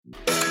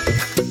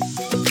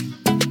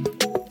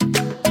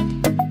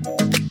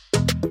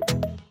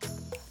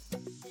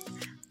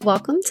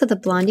Welcome to the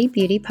Blondie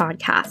Beauty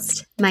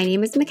Podcast. My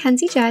name is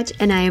Mackenzie Judge,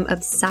 and I am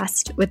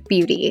obsessed with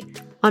beauty.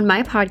 On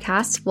my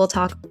podcast, we'll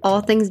talk all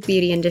things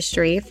beauty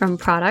industry, from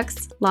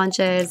products,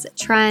 launches,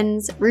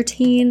 trends,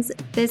 routines,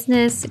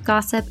 business,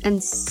 gossip,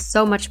 and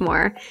so much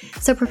more.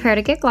 So prepare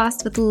to get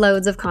glossed with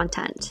loads of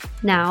content.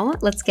 Now,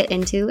 let's get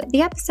into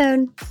the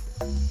episode.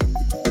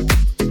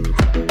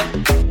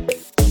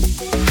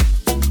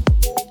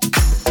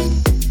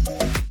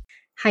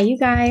 Hi, you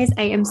guys.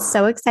 I am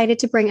so excited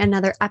to bring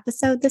another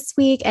episode this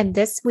week. And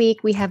this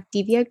week we have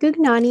Divya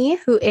Gugnani,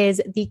 who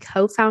is the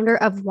co-founder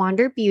of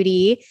Wander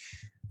Beauty.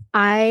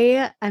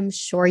 I am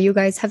sure you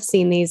guys have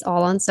seen these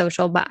all on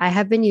social, but I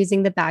have been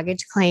using the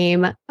baggage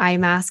claim eye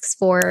masks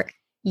for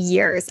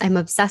years. I'm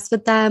obsessed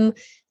with them.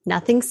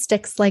 Nothing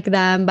sticks like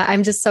them, but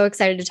I'm just so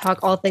excited to talk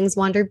all things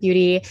Wander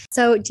Beauty.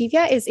 So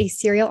Divya is a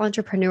serial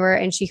entrepreneur,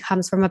 and she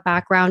comes from a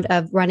background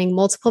of running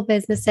multiple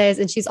businesses,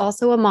 and she's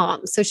also a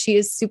mom. So she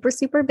is super,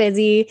 super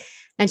busy,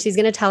 and she's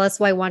going to tell us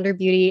why Wander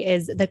Beauty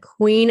is the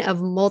queen of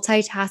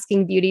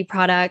multitasking beauty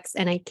products.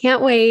 And I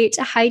can't wait.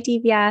 Hi,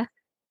 Divya.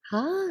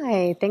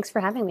 Hi, thanks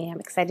for having me. I'm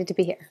excited to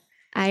be here.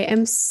 I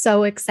am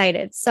so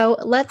excited. So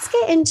let's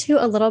get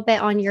into a little bit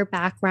on your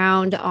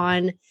background,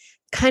 on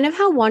kind of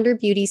how Wander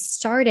Beauty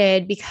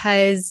started,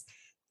 because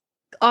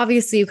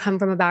obviously you come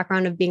from a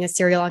background of being a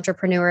serial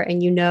entrepreneur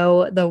and you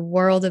know the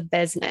world of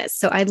business.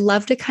 So I'd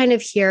love to kind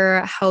of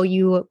hear how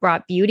you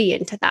brought beauty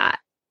into that.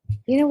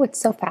 You know, what's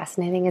so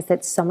fascinating is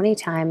that so many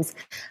times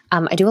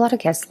I do a lot of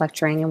guest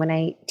lecturing, and when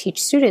I teach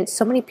students,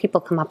 so many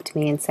people come up to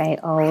me and say,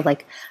 oh,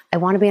 like, I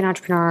want to be an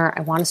entrepreneur.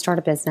 I want to start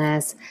a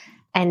business.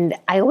 And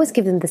I always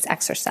give them this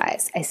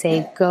exercise. I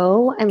say,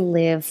 go and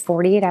live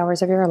 48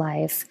 hours of your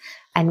life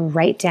and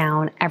write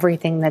down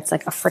everything that's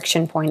like a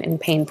friction point and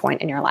pain point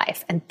in your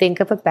life, and think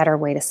of a better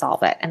way to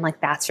solve it. And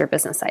like, that's your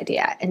business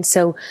idea. And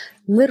so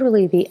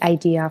literally the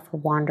idea for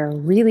Wander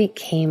really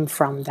came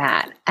from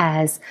that.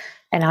 As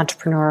an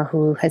entrepreneur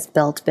who has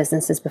built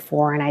businesses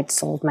before, and I'd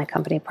sold my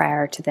company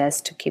prior to this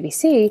to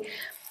QVC,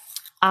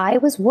 I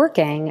was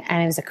working,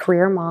 and I was a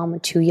career mom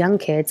with 2 young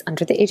kids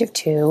under the age of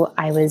 2.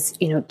 I was,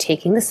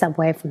 taking the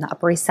subway from the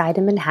Upper East Side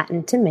in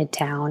Manhattan to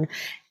Midtown,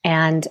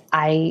 and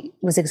I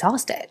was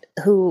exhausted.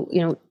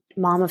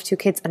 Mom of 2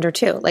 kids under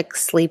 2, like,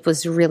 sleep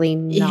was really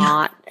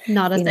not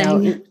a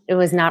thing. It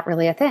was not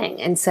really a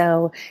thing. And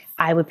so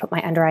I would put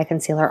my under eye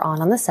concealer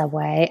on the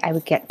subway. I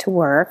would get to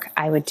work.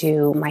 I would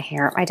do my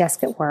hair at my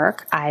desk at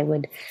work. I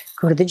would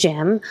go to the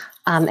gym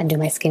and do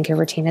my skincare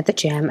routine at the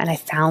gym. And I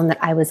found that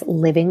I was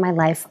living my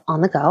life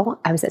on the go.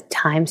 I was a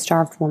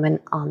time-starved woman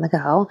on the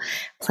go.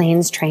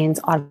 Planes, trains,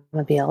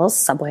 automobiles,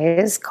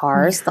 subways,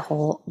 cars, the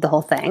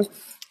whole thing.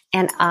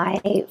 And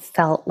I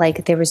felt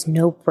like there was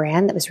no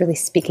brand that was really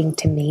speaking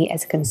to me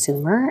as a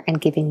consumer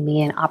and giving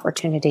me an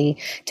opportunity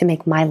to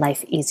make my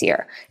life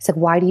easier. It's like,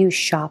 why do you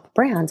shop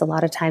brands? A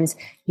lot of times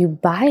you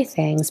buy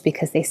things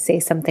because they say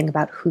something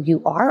about who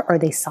you are, or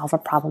they solve a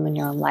problem in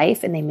your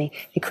life, and they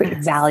create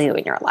value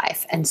in your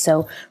life. And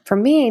so for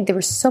me, there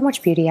was so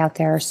much beauty out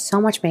there, so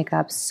much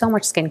makeup, so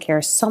much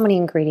skincare, so many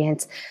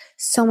ingredients,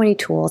 so many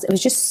tools. It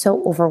was just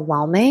so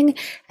overwhelming.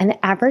 And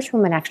the average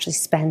woman actually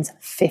spends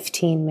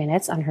 15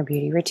 minutes on her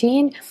beauty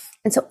routine.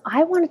 And so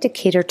I wanted to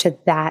cater to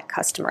that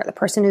customer, the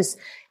person who's,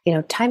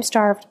 time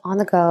starved, on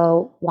the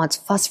go, wants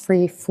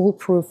fuss-free,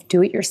 foolproof,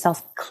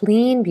 do-it-yourself,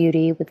 clean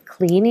beauty with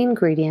clean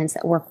ingredients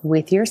that work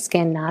with your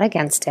skin, not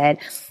against it.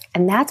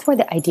 And that's where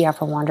the idea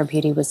for Wander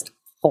Beauty was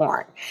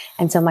born.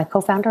 And so my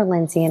co-founder,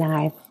 Lindsay, and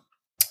I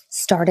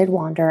started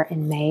Wander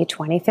in May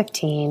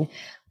 2015.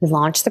 We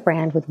launched the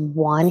brand with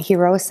one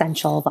hero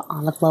essential, the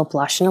On the Glow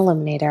Blush and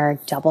Illuminator,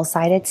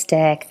 double-sided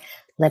stick,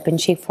 lip and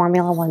cheek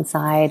formula one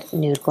side,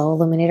 nude glow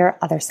illuminator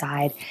other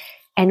side.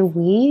 And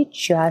we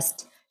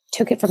just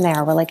took it from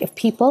there. We're like, if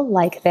people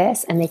like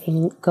this and they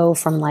can go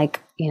from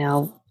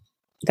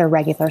their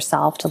regular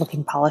self to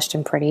looking polished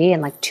and pretty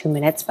in like 2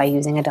 minutes by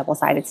using a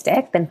double-sided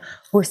stick, then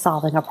we're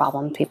solving a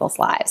problem in people's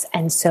lives.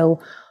 And so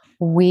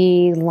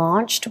we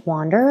launched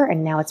Wander,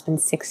 and now it's been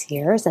 6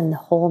 years, and the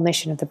whole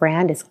mission of the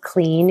brand is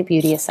clean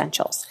beauty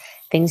essentials,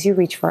 things you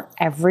reach for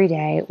every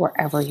day,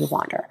 wherever you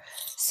wander.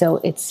 So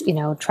it's,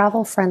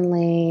 travel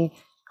friendly,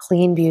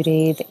 clean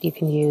beauty that you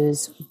can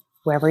use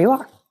wherever you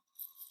are.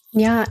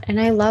 Yeah. And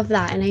I love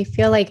that. And I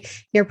feel like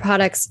your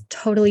products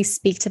totally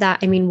speak to that.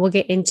 I mean, we'll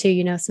get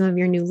into, some of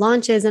your new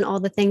launches and all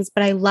the things,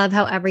 but I love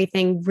how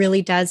everything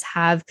really does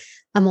have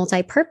a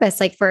multi-purpose.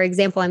 Like, for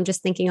example, I'm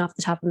just thinking off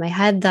the top of my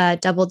head, the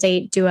Double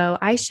Date Duo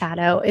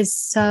eyeshadow is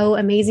so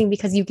amazing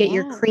because you get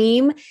your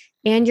cream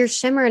and your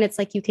shimmer. And it's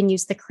like, you can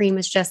use the cream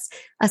as just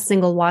a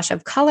single wash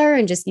of color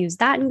and just use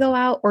that and go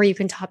out, or you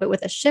can top it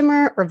with a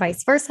shimmer, or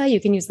vice versa.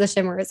 You can use the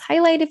shimmer as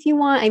highlight if you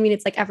want. I mean,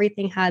 it's like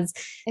everything has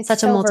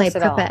such a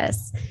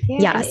multi-purpose.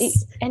 Yeah,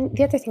 yes. And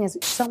the other thing is,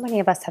 so many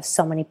of us have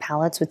so many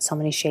palettes with so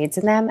many shades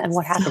in them. And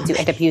what happens? You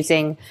end up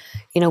using,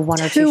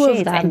 one or two shades.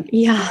 Of them.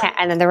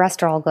 And then the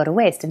rest are all go to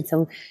waste. And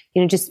so,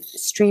 just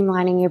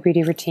streamlining your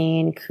beauty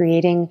routine,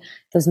 creating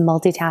those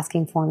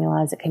multitasking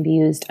formulas that can be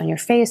used on your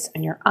face,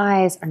 on your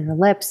eyes, on your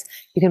lips.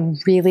 You can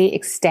really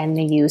extend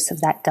the use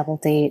of that Double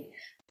Date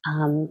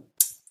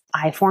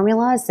eye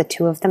formulas, the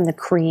two of them, the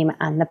cream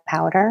and the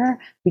powder.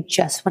 We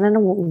just won an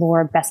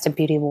Allure Best of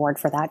Beauty Award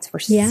for that. So we're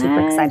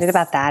super excited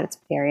about that. It's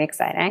very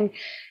exciting.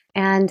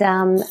 And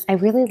I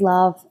really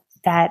love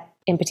that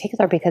in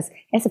particular because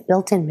it's a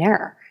built-in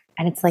mirror.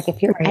 And it's like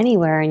if you're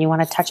anywhere and you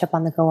want to touch up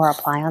on the go or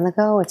apply on the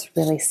go, it's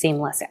really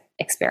seamless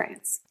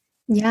experience.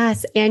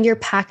 Yes. And your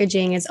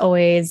packaging is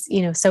always,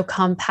 so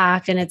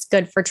compact, and it's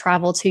good for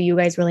travel too. You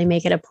guys really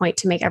make it a point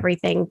to make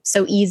everything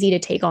so easy to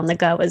take on the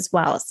go as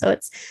well. So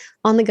it's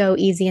on the go,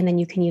 easy, and then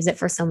you can use it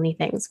for so many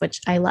things,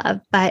 which I love.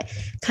 But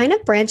kind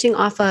of branching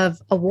off of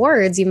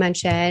awards, you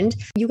mentioned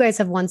you guys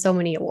have won so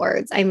many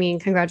awards. I mean,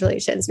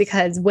 congratulations,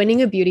 because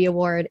winning a beauty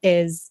award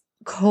is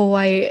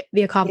quite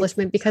the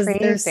accomplishment because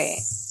there's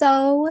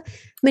so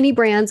many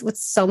brands with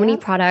so many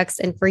products,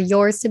 and for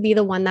yours to be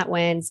the one that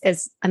wins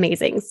is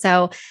amazing.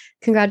 So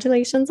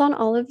congratulations on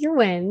all of your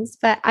wins,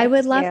 but I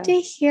would love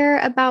to hear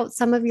about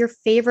some of your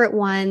favorite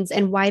ones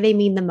and why they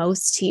mean the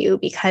most to you,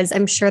 because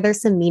I'm sure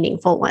there's some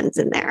meaningful ones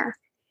in there.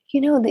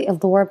 The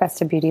Allure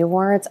Best of Beauty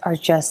Awards are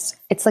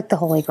it's like the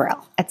Holy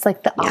Grail. It's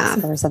like the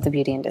Oscars of the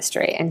beauty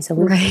industry. And so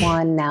we've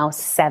won now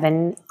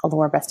 7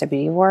 Allure Best of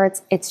Beauty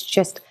Awards. It's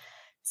just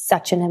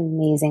such an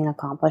amazing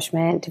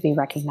accomplishment to be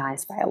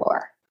recognized by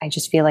Allure. I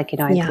just feel like,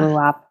 I grew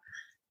up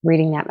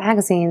reading that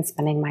magazine,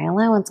 spending my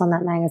allowance on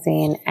that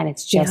magazine, and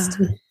it's just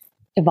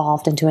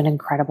evolved into an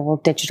incredible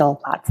digital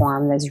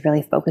platform that's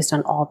really focused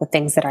on all the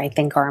things that I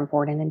think are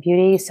important in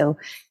beauty. So,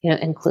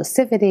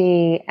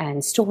 inclusivity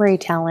and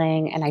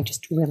storytelling. And I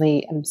just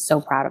really am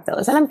so proud of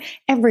those. And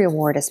every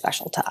award is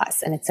special to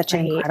us. And it's such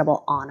an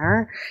incredible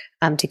honor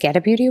to get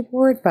a beauty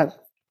award, but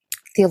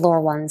the Allure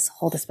ones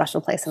hold a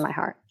special place in my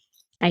heart.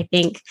 I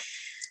think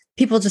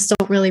people just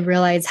don't really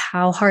realize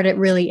how hard it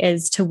really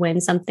is to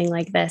win something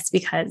like this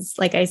because,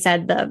 like I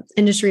said, the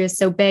industry is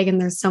so big and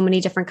there's so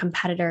many different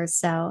competitors.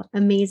 So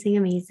amazing,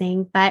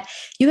 amazing. But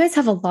you guys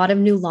have a lot of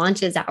new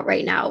launches out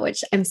right now,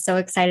 which I'm so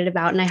excited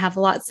about. And I have a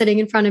lot sitting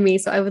in front of me.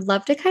 So I would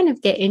love to kind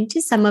of get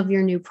into some of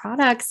your new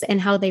products and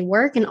how they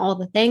work and all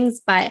the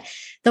things. But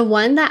the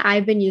one that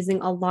I've been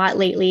using a lot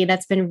lately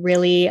that's been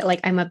really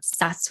I'm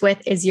obsessed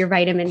with is your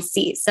vitamin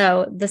C.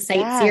 So the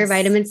Sightseer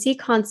Vitamin C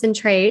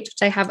Concentrate,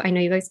 which I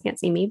know you guys can't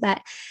see me, but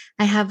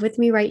I have with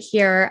me right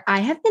here. I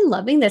have been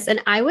loving this.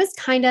 And I was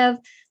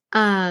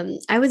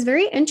I was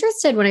very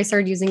interested when I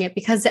started using it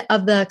because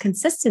of the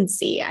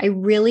consistency. I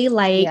really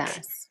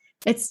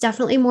it's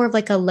definitely more of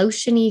like a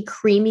lotiony,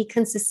 creamy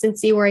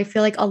consistency where I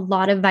feel like a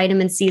lot of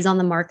vitamin C's on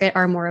the market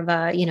are more of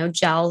a,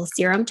 gel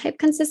serum type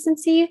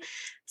consistency.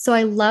 So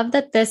I love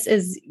that this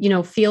is,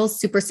 feels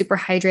super, super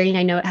hydrating.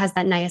 I know it has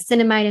that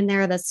niacinamide in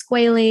there, the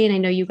squalane. I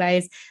know you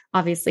guys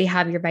obviously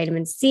have your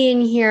vitamin C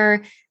in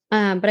here,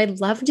 but I'd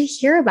love to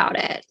hear about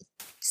it.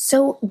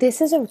 So this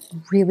is a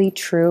really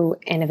true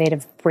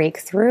innovative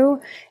breakthrough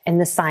in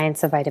the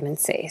science of vitamin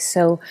C.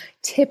 So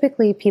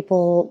typically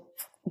people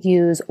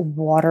use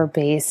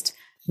water-based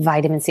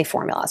vitamin C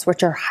formulas,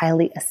 which are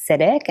highly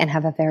acidic and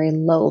have a very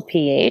low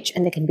pH,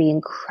 and they can be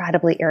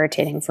incredibly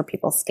irritating for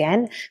people's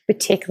skin,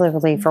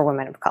 particularly for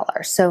women of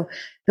color. So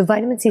the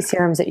vitamin C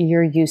serums that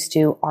you're used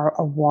to are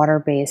a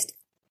water-based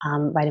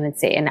vitamin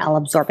C and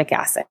L-absorbic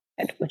acid,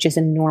 which is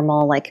a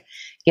normal,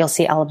 you'll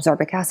see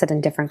L-absorbic acid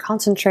in different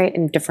concentrates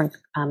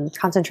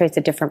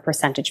at different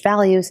percentage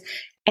values.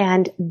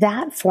 And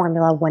that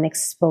formula, when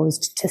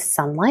exposed to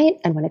sunlight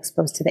and when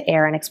exposed to the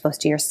air and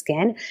exposed to your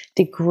skin,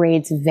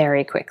 degrades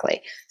very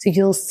quickly. So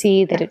you'll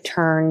see that it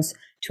turns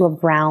to a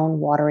brown,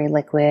 watery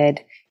liquid.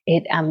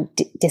 It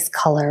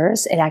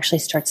discolors. It actually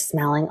starts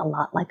smelling a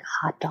lot like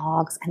hot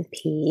dogs and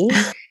pee.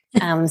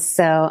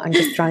 So I'm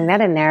just throwing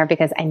that in there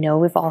because I know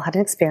we've all had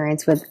an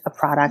experience with a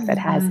product that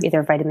has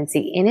either vitamin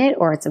C in it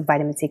or it's a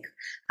vitamin C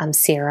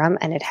serum,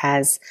 and it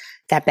has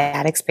that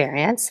bad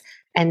experience.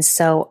 And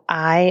so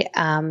I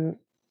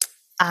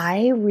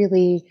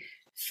really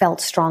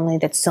felt strongly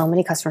that so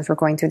many customers were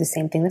going through the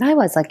same thing that I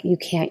was. You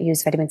can't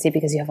use vitamin C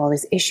because you have all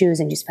these issues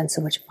and you spend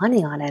so much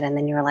money on it. And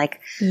then you're like,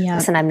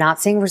 listen, I'm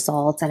not seeing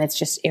results and it's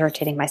just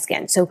irritating my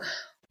skin. So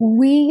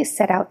we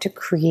set out to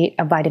create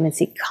a vitamin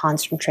C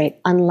concentrate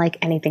unlike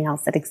anything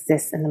else that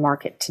exists in the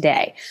market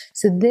today.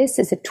 So this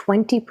is a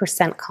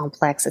 20%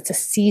 complex. It's a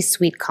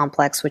C-suite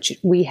complex, which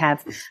we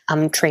have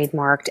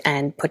trademarked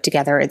and put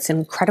together. It's an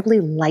incredibly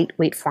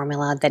lightweight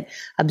formula that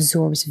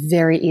absorbs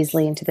very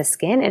easily into the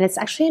skin. And it's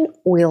actually an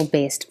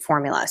oil-based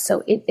formula.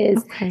 So it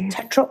is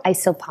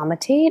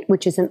tetraisopomatate,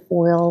 which is an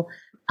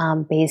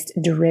oil-based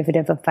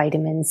derivative of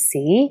vitamin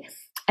C.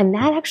 And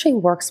that actually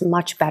works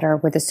much better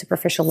with the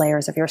superficial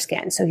layers of your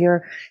skin. So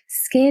your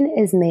skin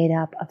is made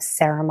up of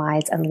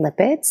ceramides and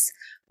lipids,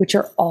 which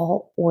are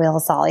all oil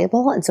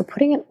soluble. And so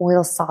putting an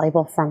oil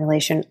soluble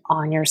formulation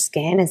on your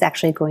skin is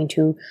actually going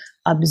to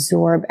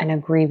absorb and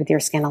agree with your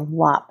skin a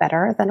lot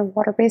better than a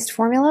water-based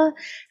formula.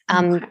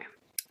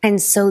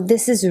 And so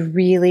this is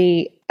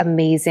really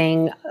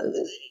amazing.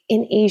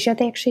 In Asia,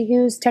 they actually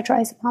use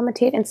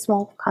tetraisopromatate in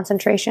small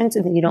concentrations,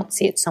 and you don't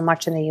see it so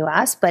much in the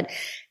US. But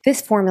this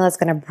formula is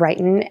going to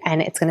brighten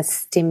and it's going to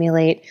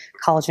stimulate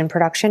collagen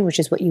production, which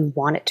is what you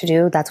want it to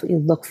do. That's what you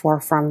look for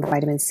from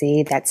vitamin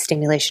C, that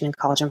stimulation in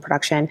collagen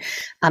production.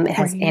 It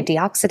has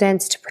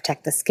antioxidants to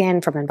protect the skin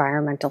from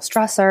environmental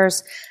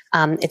stressors.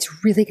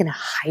 It's really going to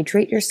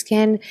hydrate your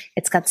skin.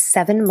 It's got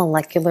 7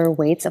 molecular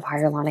weights of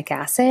hyaluronic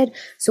acid.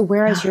 So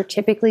whereas you're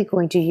typically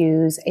going to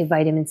use a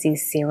vitamin C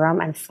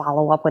serum and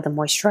follow up with a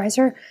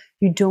moisturizer,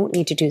 you don't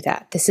need to do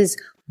that. This is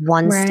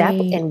one step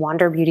in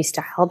Wander Beauty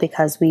style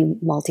because we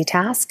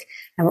multitask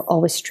and we're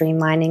always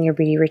streamlining your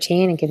beauty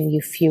routine and giving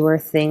you fewer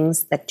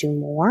things that do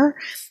more.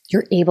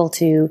 You're able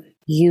to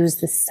use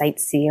the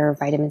Sightseer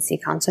vitamin C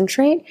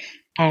concentrate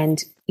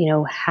and,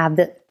 have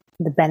the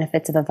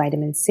benefits of a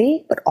vitamin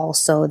C, but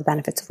also the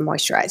benefits of a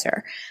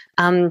moisturizer.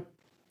 And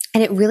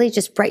it really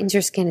just brightens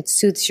your skin. It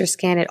soothes your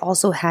skin. It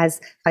also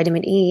has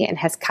vitamin E and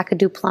has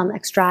kakadu plum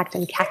extract,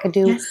 and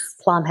kakadu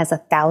plum has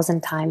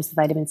 1,000 times the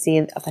vitamin C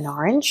of an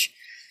orange.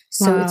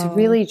 So it's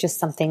really just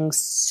something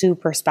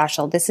super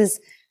special. This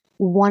is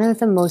one of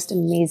the most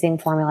amazing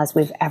formulas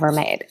we've ever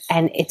made.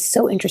 And it's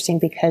so interesting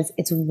because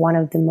it's one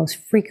of the most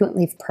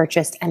frequently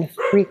purchased and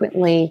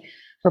frequently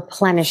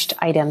replenished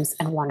items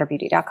on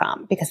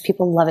wanderbeauty.com because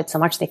people love it so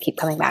much they keep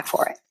coming back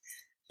for it.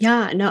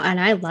 Yeah, no, and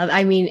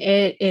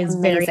it is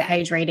very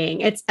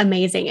hydrating. It's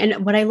amazing.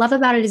 And what I love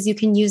about it is you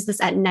can use this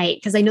at night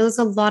because I know there's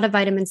a lot of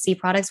vitamin C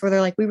products where they're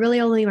like, we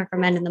really only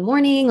recommend in the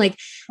morning. Like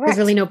there's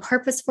really no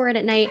purpose for it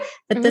at night.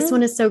 But this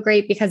one is so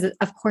great because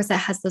of course it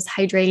has those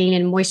hydrating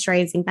and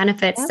moisturizing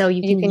benefits. Yep. So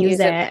you can use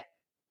it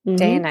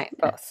day and night,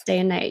 both. Day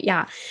and night.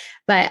 Yeah.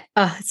 But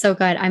it's so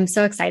good. I'm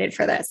so excited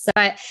for this. So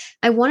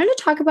I wanted to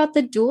talk about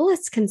the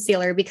Duelist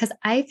Concealer because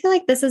I feel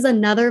like this is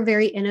another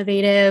very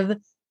innovative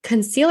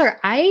concealer.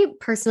 I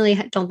personally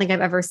don't think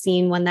I've ever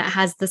seen one that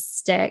has the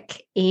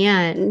stick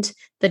and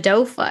the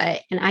doe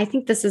foot. And I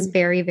think this is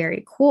very,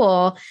 very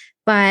cool.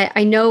 But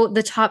I know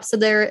the top, so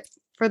there,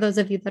 for those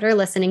of you that are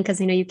listening, because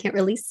I know you can't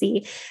really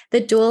see, the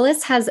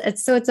Duelist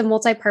it's a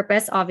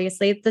multi-purpose,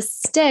 obviously. The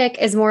stick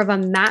is more of a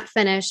matte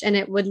finish and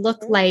it would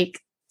look like,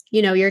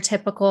 your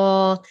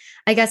typical,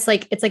 I guess,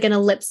 like it's like in a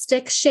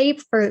lipstick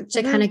shape to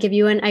kind of give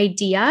you an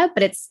idea,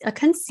 but it's a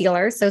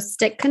concealer. So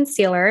stick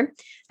concealer.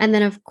 And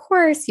then of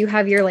course you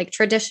have your like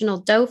traditional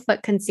doe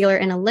foot concealer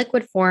in a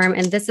liquid form.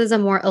 And this is a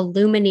more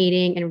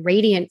illuminating and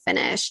radiant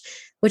finish,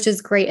 which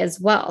is great as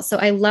well. So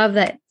I love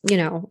that,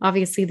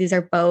 obviously these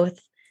are both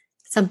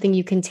something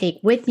you can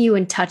take with you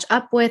and touch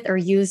up with or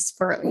use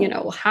for,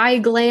 high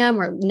glam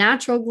or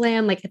natural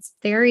glam. Like it's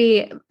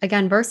very,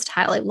 again,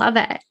 versatile. I love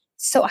it.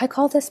 So I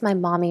call this my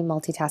mommy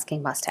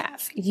multitasking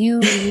must-have.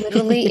 You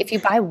literally, if you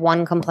buy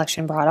one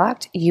complexion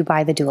product, you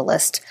buy the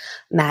Duelist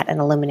matte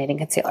and illuminating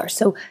concealer.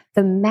 So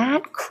the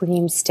matte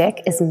cream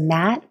stick is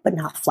matte, but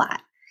not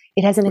flat.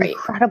 It has an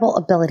incredible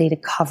ability to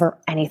cover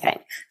anything.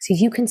 So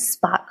you can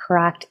spot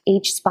correct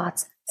age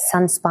spots,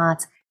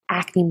 sunspots,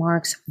 acne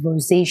marks,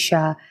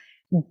 rosacea,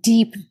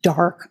 deep,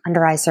 dark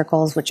under eye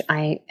circles, which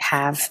I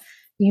have.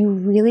 You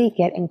really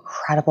get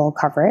incredible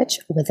coverage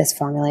with this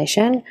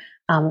formulation.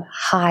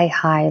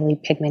 Highly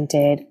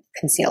pigmented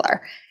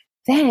concealer.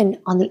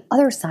 Then on the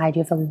other side,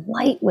 you have a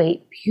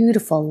lightweight,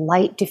 beautiful,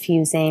 light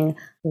diffusing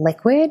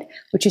liquid,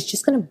 which is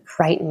just going to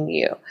brighten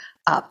you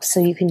up. So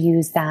you can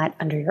use that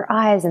under your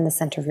eyes in the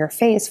center of your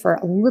face for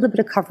a little bit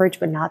of coverage,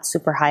 but not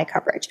super high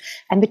coverage.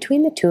 And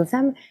between the two of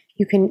them,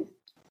 you can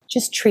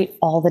just treat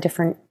all the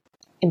different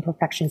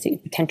imperfections that you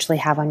potentially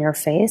have on your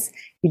face.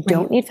 You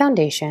don't need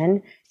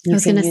foundation. You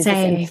can use this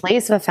in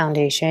place of a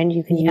foundation.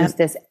 You can use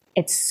this.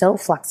 It's so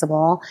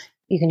flexible.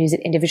 You can use it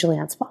individually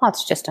on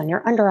spots, just on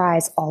your under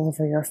eyes, all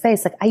over your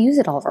face. Like I use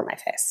it all over my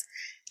face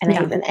and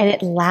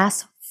it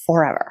lasts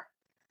forever.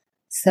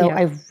 So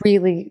I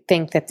really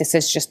think that this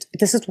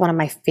is one of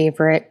my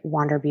favorite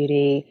Wander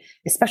Beauty,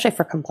 especially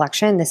for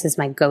complexion. This is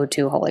my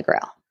go-to holy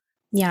grail.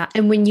 Yeah.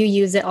 And when you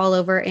use it all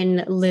over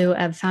in lieu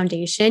of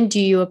foundation, do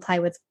you apply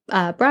with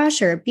a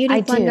brush or a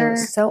beauty blender? I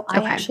do. So I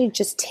actually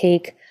just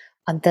take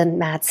the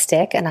matte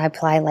stick and I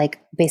apply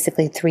like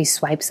basically 3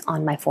 swipes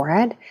on my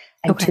forehead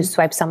and 2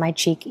 swipes on my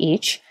cheek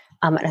each.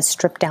 And I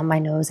strip down my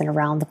nose and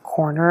around the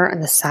corner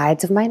and the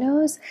sides of my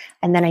nose.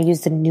 And then I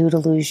use the Nude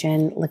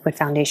Illusion liquid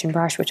foundation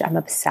brush, which I'm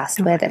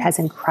obsessed with. It has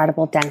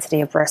incredible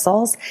density of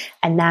bristles,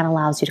 and that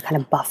allows you to kind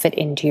of buff it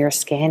into your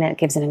skin. And it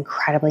gives an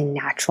incredibly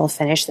natural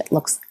finish that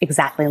looks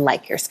exactly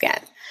like your skin.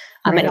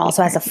 It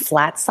also has a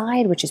flat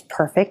side, which is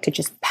perfect to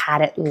just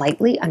pat it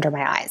lightly under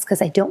my eyes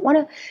because I don't want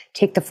to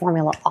take the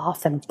formula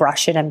off and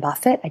brush it and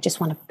buff it. I just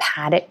want to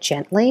pat it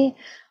gently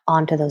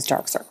onto those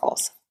dark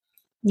circles.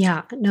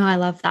 Yeah, no, I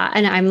love that.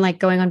 And I'm like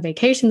going on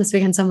vacation this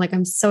weekend. So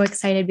I'm so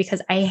excited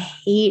because I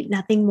hate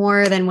nothing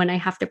more than when I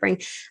have to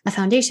bring a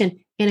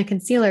foundation and a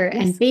concealer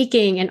and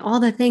baking and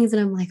all the things.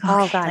 And I'm like,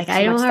 oh God, like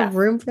I don't have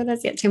room for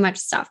this yet. Too much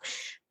stuff.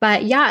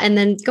 But yeah, and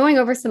then going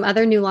over some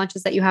other new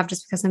launches that you have,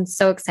 just because I'm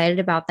so excited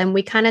about them.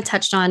 We kind of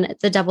touched on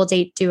the Double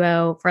Date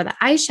Duo for the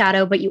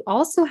eyeshadow, but you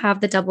also have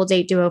the Double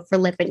Date Duo for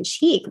lip and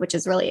cheek, which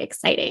is really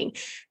exciting.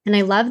 And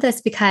I love this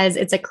because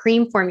it's a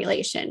cream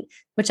formulation,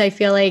 which I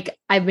feel like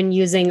I've been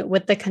using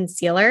with the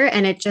concealer,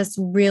 and it just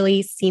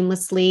really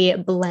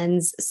seamlessly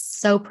blends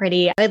so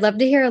pretty. I'd love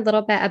to hear a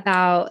little bit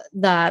about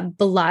the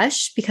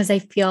blush, because I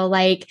feel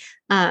like,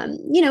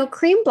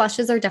 cream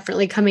blushes are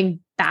definitely coming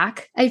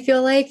back. I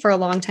feel like for a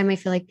long time, I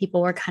feel like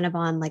people were kind of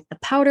on like the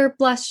powder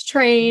blush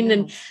train,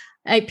 and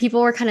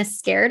people were kind of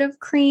scared of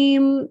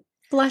cream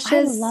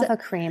blushes. I love a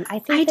cream. I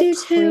think I do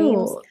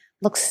creams too.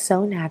 look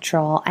so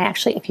natural. I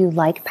actually, if you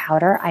like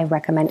powder, I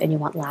recommend, and you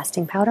want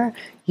lasting powder,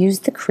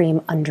 use the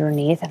cream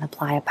underneath and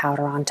apply a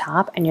powder on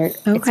top, and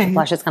the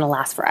blush is going to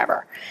last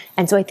forever.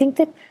 And so I think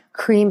that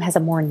cream has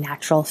a more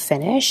natural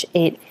finish.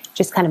 It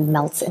just kind of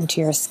melts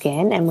into your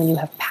skin. And when you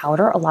have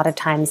powder, a lot of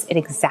times it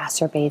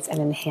exacerbates and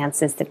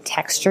enhances the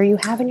texture you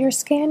have in your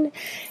skin.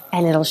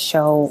 And it'll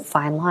show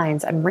fine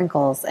lines and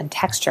wrinkles and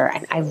texture.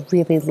 And I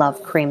really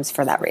love creams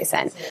for that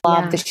reason.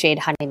 Love the shade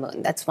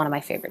Honeymoon. That's one of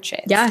my favorite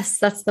shades. Yes,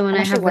 that's the one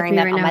I have wearing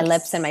with me that right on now. my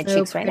lips and my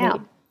cheeks right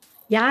now.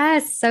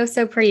 Yes,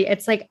 so pretty.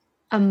 It's like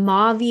a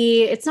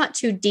mauve-y. It's not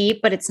too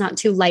deep, but it's not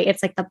too light.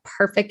 It's like the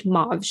perfect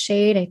mauve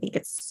shade. I think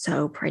it's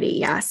so pretty.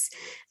 Yes.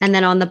 And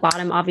then on the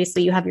bottom,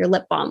 obviously, you have your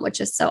lip balm, which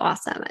is so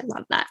awesome. I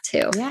love that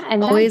too. Yeah,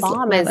 and always that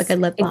balm love a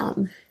good lip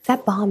balm.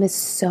 That balm is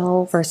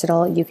so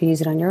versatile. You can use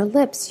it on your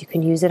lips. You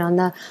can use it on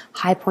the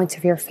high points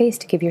of your face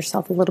to give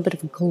yourself a little bit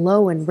of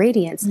glow and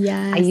radiance.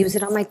 Yes. I use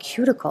it on my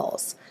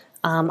cuticles.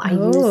 I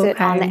use it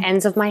on the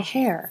ends of my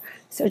hair.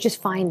 So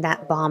just find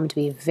that balm to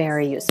be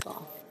very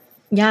useful.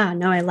 Yeah,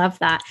 no, I love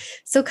that.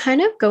 So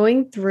kind of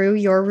going through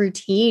your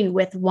routine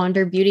with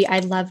Wander Beauty,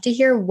 I'd love to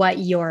hear what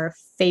your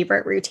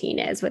favorite routine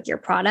is with your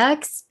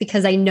products,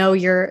 because I know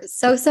you're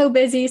so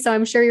busy. So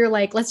I'm sure you're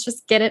like, let's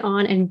just get it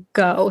on and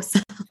go.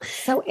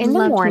 So in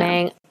the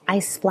morning, I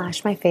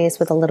splash my face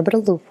with a little bit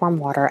of lukewarm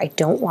water. I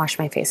don't wash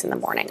my face in the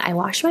morning. I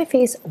wash my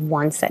face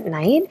once at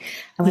night.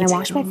 And when I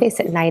wash my face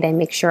at night, I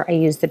make sure I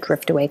use the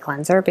Drift Away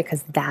cleanser,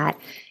 because that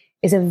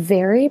is a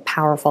very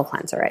powerful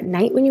cleanser. At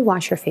night, when you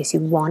wash your face, you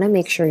want to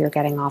make sure you're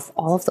getting off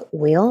all of the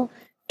oil,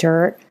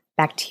 dirt,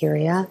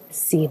 bacteria,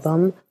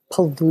 sebum,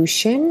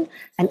 pollution,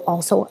 and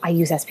also I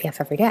use SPF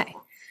every day.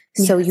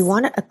 So you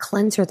want a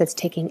cleanser that's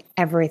taking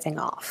everything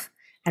off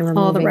and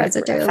removing all the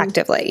residue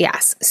effectively.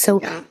 Yes.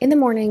 So in the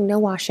morning, no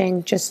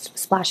washing, just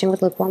splashing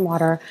with lukewarm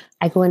water.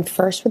 I go in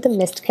first with the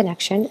Mist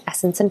Connection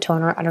Essence and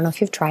Toner. I don't know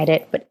if you've tried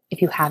it, but if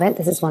you haven't,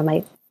 this is one of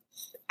my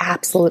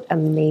absolute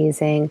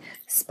amazing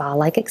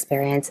spa-like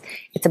experience.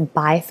 It's a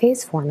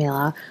biphase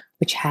formula,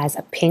 which has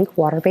a pink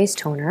water-based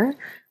toner,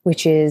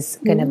 which is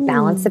going to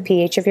balance the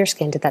pH of your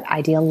skin to that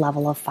ideal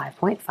level of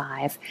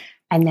 5.5.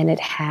 And then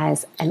it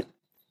has an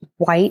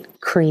white,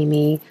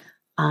 creamy,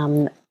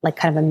 like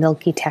kind of a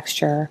milky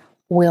texture,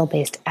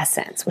 oil-based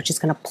essence, which is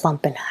going to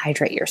plump and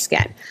hydrate your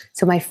skin.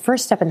 So my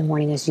first step in the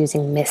morning is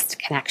using Mist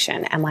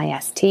Connection,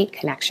 M-I-S-T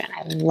Connection.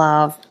 I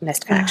love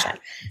Mist Connection.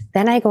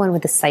 Then I go in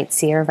with the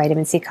Sightseer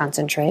Vitamin C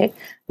Concentrate.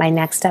 My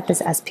next step is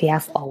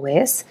SPF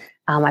Always.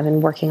 I've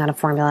been working on a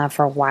formula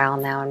for a while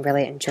now and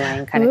really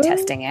enjoying kind of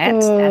testing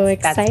it.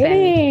 That's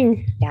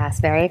exciting.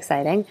 Yes, very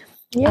exciting.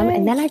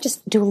 And then I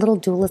just do a little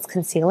Duelist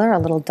Concealer, a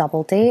little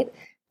Double Date.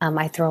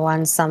 I throw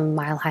on some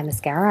Mile High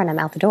Mascara and I'm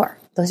out the door.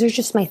 Those are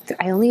just I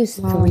only use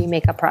 3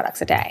 makeup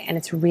products a day. And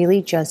it's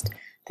really just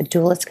the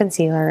Duelist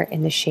Concealer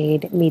in the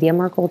shade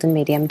medium or golden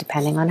medium,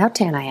 depending on how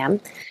tan I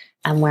am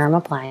and where I'm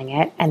applying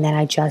it. And then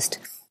I just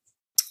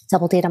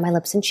Double Date on my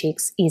lips and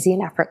cheeks, easy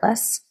and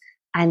effortless.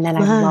 And then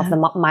I love the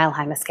Mile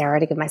High Mascara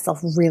to give myself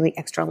really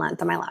extra length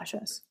on my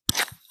lashes.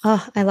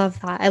 Oh, I love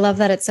that. I love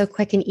that it's so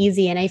quick and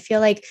easy. And I feel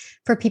like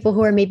for people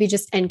who are maybe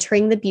just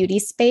entering the beauty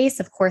space,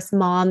 of course,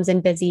 moms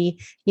and busy,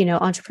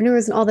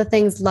 entrepreneurs and all the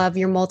things love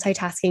your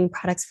multitasking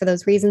products for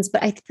those reasons.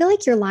 But I feel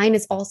like your line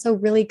is also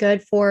really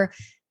good for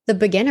the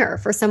beginner,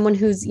 for someone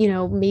who's,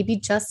 maybe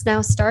just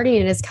now starting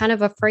and is kind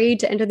of afraid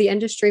to enter the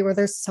industry where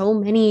there's so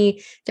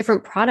many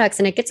different products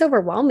and it gets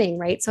overwhelming,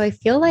 right? So I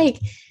feel like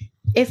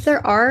if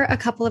there are a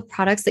couple of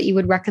products that you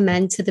would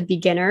recommend to the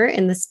beginner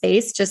in the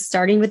space, just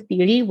starting with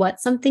beauty,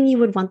 what's something you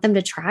would want them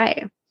to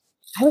try?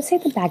 I would say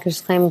the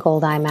Baggers Claim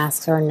Gold Eye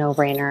Masks are a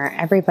no-brainer.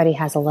 Everybody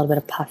has a little bit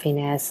of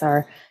puffiness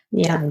or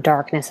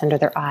darkness under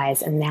their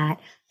eyes, and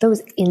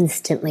those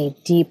instantly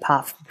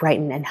depuff,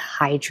 brighten, and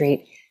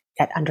hydrate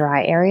that under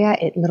eye area.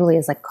 It literally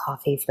is like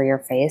coffee for your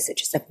face. It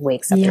just like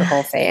wakes up your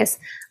whole face.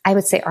 I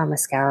would say our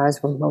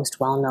mascaras we're most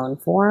well known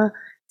for.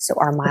 So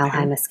our Mile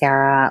High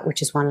Mascara,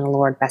 which is won an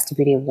award, Best of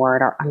Beauty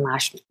Award, our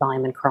Unlashed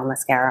Volume and Curl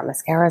Mascara.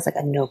 Mascara is like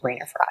a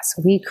no-brainer for us.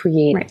 We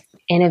create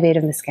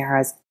innovative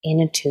mascaras in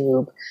a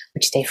tube,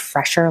 which stay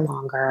fresher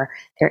longer.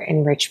 They're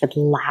enriched with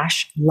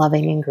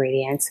lash-loving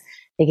ingredients.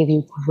 They give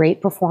you great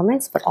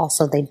performance, but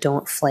also they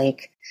don't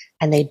flake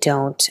and they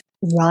don't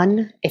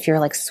run. If you're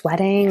like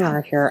sweating or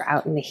if you're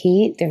out in the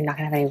heat, they're not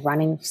going to have any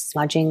running,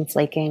 smudging,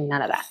 flaking,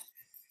 none of that.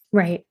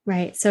 Right,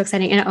 right. So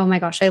exciting. And oh my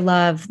gosh, I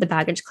love the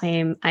baggage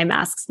claim eye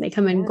masks. They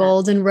come in Yeah.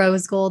 gold and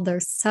rose gold. They're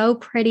so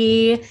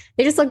pretty.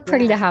 They just look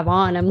pretty to Yeah. have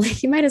on. I'm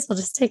like, you might as well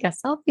just take a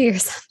selfie or Yeah.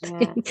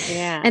 something.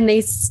 Yeah. And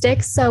they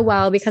stick so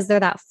well because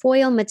they're that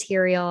foil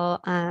material.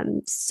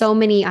 So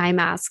many eye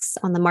masks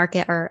on the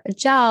market are a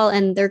gel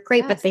and they're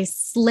great, but they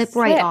slip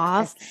right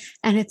off.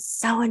 And it's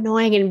so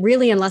annoying. And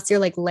really, unless you're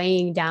like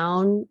laying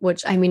down,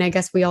 which I mean, I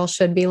guess we all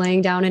should be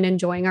laying down and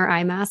enjoying our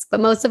eye mask,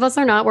 but most of us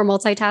are not. We're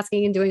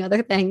multitasking and doing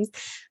other things.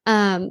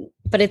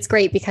 But it's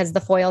great because the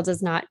foil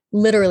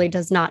literally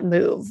does not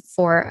move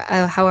for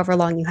however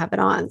long you have it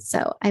on.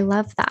 So I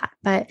love that,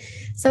 but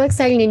so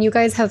exciting. And you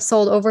guys have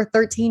sold over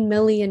 13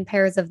 million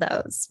pairs of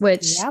those,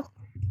 which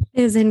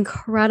is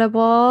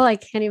incredible. I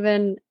can't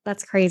even,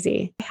 that's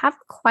crazy. I have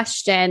a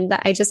question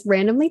that I just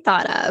randomly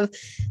thought of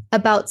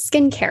about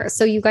skincare.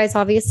 So you guys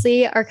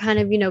obviously are kind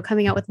of,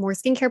 coming out with more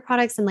skincare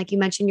products. And like you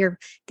mentioned, you're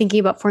thinking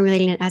about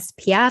formulating an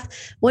SPF.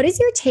 What is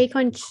your take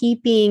on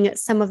keeping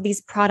some of these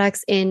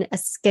products in a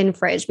skin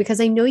fridge? Because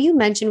I know you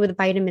mentioned with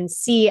vitamin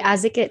C,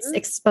 as it gets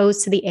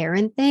exposed to the air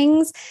and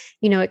things,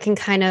 it can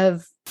kind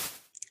of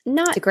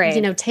not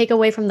degrade. Take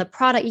away from the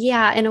product.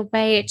 Yeah, in a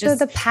way it just.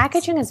 So the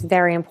packaging is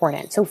very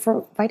important. So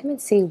for vitamin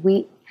C,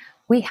 we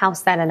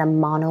house that in a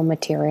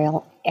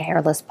mono-material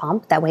airless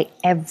pump. That way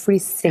every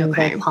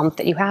single pump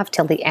that you have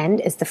till the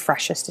end is the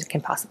freshest it can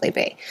possibly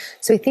be.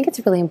 So I think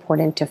it's really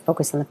important to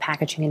focus on the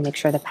packaging and make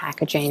sure the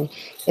packaging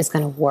is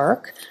going to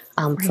work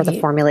for the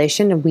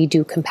formulation. And we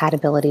do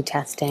compatibility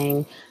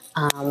testing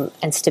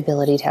and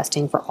stability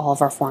testing for all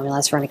of our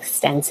formulas for an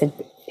extensive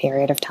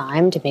period of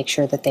time to make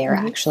sure that they are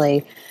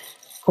actually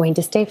going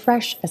to stay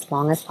fresh as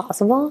long as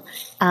possible.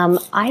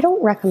 I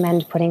don't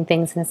recommend putting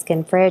things in a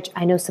skin fridge.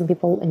 I know some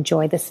people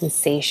enjoy the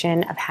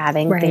sensation of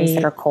having things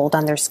that are cold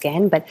on their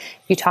skin, but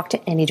if you talk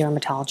to any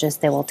dermatologist,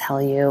 they will tell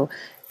you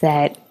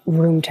that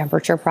room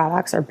temperature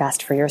products are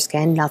best for your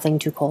skin. Nothing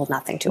too cold,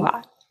 nothing too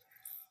hot.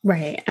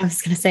 Right. I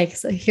was going to say,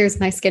 because here's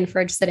my skin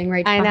fridge sitting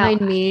right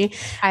behind me.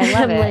 I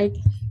love it.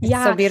 It's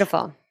so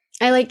beautiful.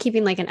 I like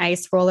keeping like an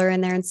ice roller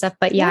in there and stuff,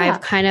 but I've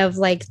kind of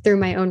like through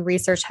my own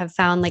research have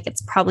found like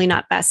it's probably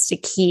not best to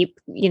keep,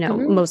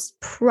 most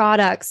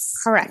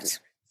products. Correct.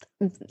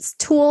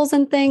 Tools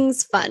and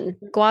things fun.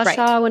 Gua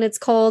sha when it's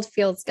cold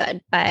feels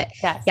good, but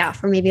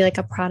for maybe like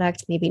a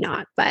product, maybe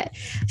not. But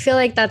I feel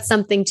like that's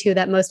something too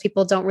that most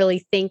people don't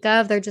really think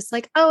of. They're just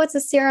like, oh, it's a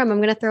serum. I'm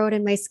going to throw it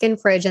in my skin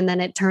fridge, and then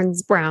it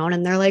turns brown,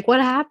 and they're like, what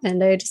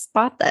happened? I just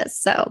bought this.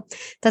 So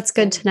that's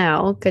good to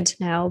know. Good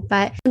to know.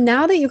 But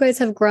now that you guys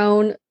have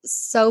grown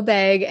so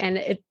big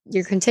and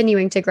you're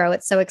continuing to grow,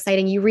 it's so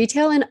exciting. You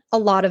retail in a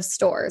lot of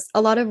stores,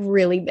 a lot of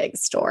really big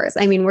stores.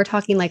 I mean, we're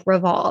talking like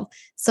Revolve,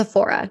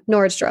 Sephora,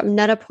 Nordstrom,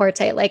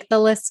 Net-a-Porter, like the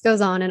list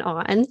goes on and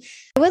on.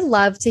 I would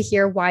love to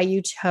hear why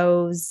you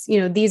chose,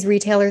 these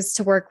retailers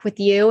to work with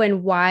you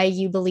and why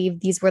you believe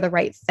these were the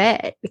right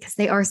fit, because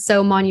they are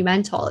so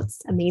monumental.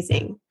 It's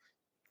amazing.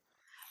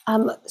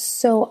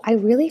 So I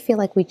really feel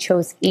like we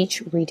chose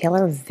each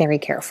retailer very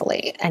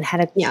carefully and had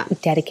a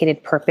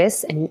dedicated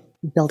purpose in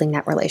building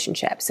that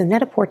relationship. So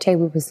Net-a-Porter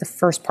was the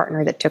first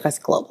partner that took us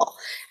global.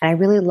 And I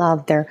really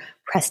loved their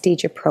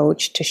prestige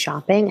approach to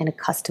shopping and a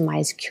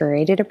customized,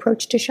 curated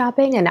approach to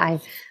shopping. And I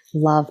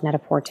love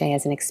Net-a-Porter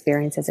as an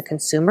experience as a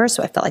consumer.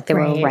 So I felt like they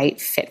were a right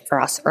fit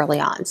for us early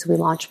on. So we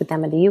launched with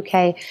them in the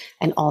UK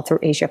and all through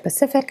Asia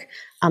Pacific.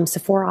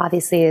 Sephora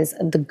obviously is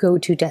the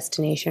go-to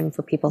destination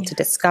for people to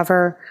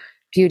discover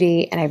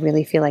beauty. And I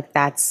really feel like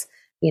that's,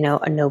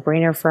 a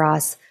no-brainer for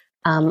us.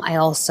 I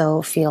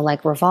also feel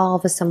like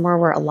Revolve is somewhere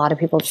where a lot of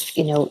people,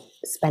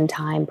 spend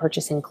time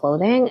purchasing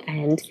clothing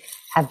and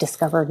have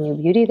discovered new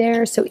beauty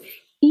there. So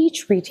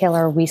each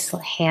retailer we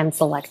hand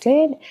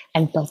selected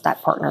and built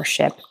that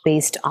partnership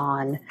based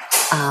on,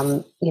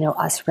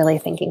 us really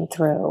thinking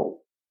through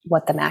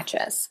what the match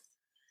is.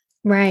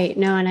 Right.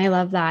 No, and I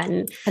love that.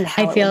 And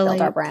how I feel like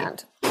our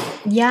brand.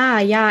 Yeah.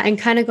 And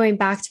kind of going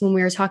back to when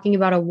we were talking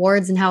about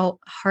awards and how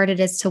hard it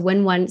is to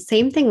win one.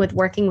 Same thing with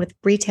working with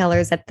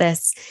retailers at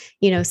this,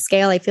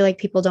 scale. I feel like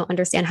people don't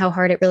understand how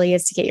hard it really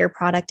is to get your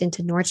product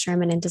into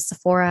Nordstrom and into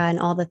Sephora and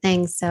all the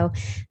things. So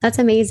that's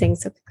amazing.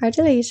 So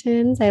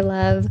congratulations. I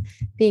love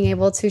being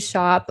able to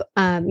shop,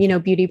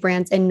 beauty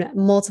brands in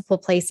multiple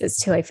places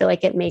too. I feel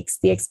like it makes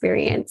the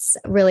experience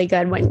really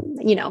good when,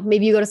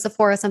 maybe you go to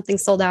Sephora,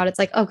 something's sold out. It's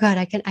like, oh God,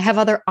 I have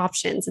other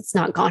options. It's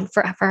not gone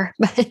forever.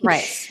 But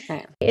right.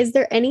 Is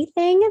there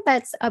anything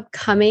that's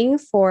upcoming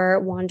for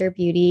Wander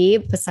Beauty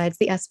besides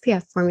the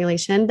SPF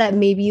formulation that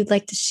maybe you'd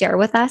like to share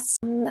with us?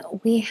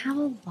 We have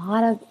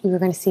we're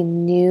going to see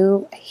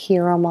new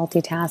hero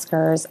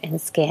multitaskers in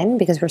skin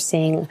because we're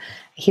seeing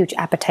a huge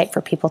appetite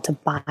for people to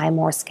buy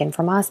more skin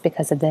from us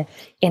because of the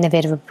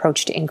innovative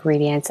approach to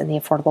ingredients and the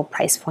affordable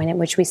price point at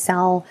which we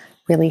sell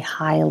really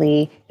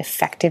highly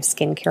effective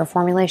skincare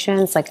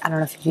formulations. Like, I don't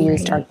know if you've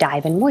used our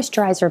Dive-In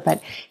Moisturizer,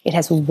 but it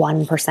has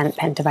 1%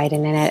 pentavitamin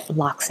in it,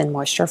 locks in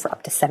moisture for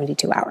up to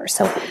 72 hours.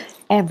 So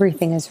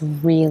everything is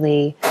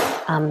really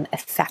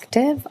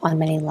effective on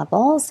many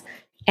levels.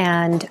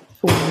 And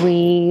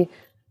we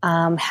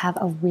have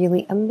a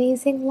really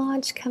amazing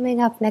launch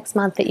coming up next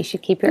month that you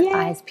should keep your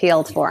eyes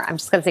peeled for. I'm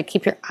just going to say,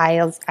 keep your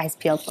eyes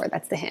peeled for.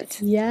 That's the hint.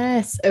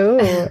 Yes.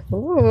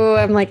 Oh,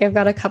 I'm like, I've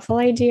got a couple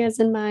ideas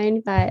in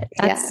mind, but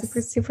that's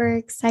super, super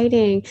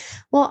exciting.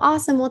 Well,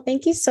 awesome. Well,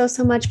 thank you so,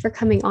 so much for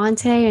coming on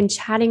today and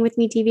chatting with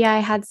me, Divya. I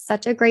had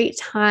such a great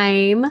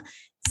time.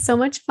 So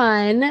much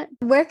fun.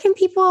 Where can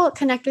people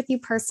connect with you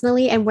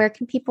personally, and where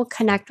can people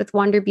connect with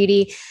Wander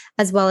Beauty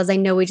as well? As I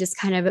know we just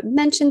kind of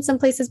mentioned some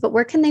places, but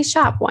where can they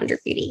shop Wander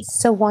Beauty?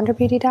 So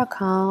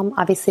wanderbeauty.com,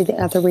 obviously the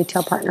other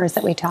retail partners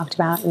that we talked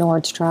about,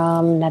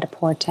 Nordstrom,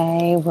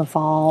 Net-a-Porter,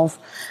 Revolve,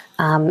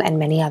 and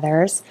many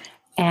others.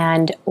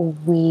 And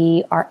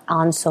we are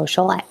on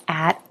social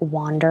at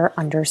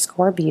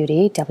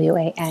wander_beauty,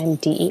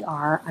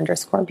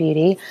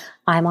 WANDER_beauty.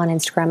 I'm on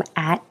Instagram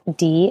at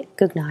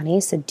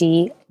Gugnani, so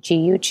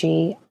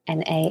DGUGNANI.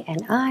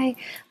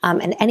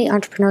 And any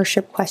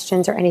entrepreneurship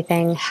questions or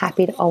anything,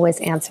 happy to always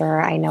answer.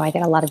 I know I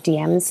get a lot of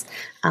DMs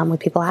with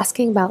people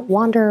asking about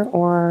Wander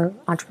or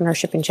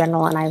entrepreneurship in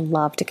general, and I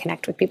love to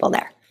connect with people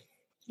there.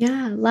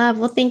 Yeah, love.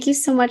 Well, thank you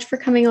so much for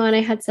coming on.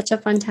 I had such a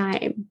fun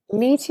time.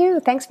 Me too.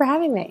 Thanks for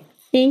having me.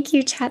 Thank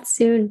you. Chat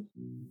soon.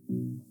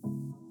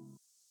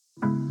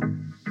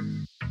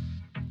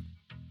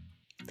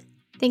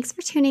 Thanks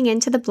for tuning in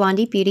to the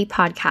Blondie Beauty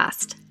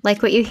Podcast.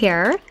 Like what you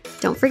hear?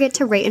 Don't forget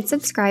to rate and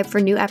subscribe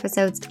for new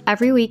episodes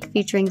every week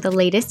featuring the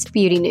latest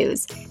beauty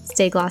news.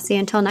 Stay glossy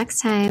until next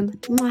time.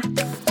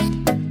 Mwah.